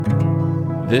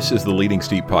This is the Leading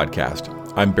Steep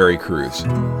Podcast. I'm Barry Cruz.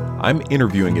 I'm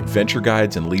interviewing adventure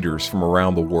guides and leaders from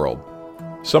around the world.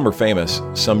 Some are famous,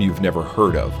 some you've never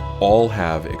heard of. All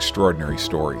have extraordinary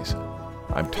stories.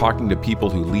 I'm talking to people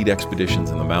who lead expeditions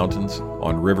in the mountains,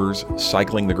 on rivers,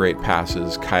 cycling the great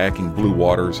passes, kayaking blue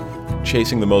waters,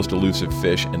 chasing the most elusive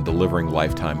fish, and delivering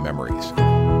lifetime memories.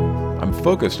 I'm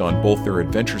focused on both their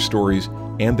adventure stories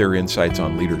and their insights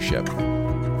on leadership.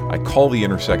 I call the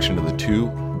intersection of the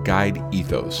two guide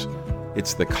ethos.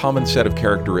 It's the common set of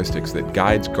characteristics that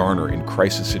guides garner in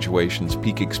crisis situations,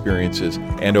 peak experiences,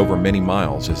 and over many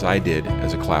miles, as I did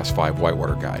as a Class 5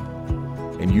 whitewater guide.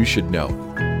 And you should know,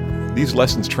 these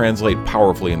lessons translate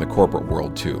powerfully in the corporate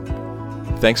world too.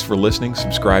 Thanks for listening,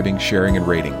 subscribing, sharing, and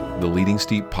rating the Leading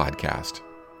Steep Podcast.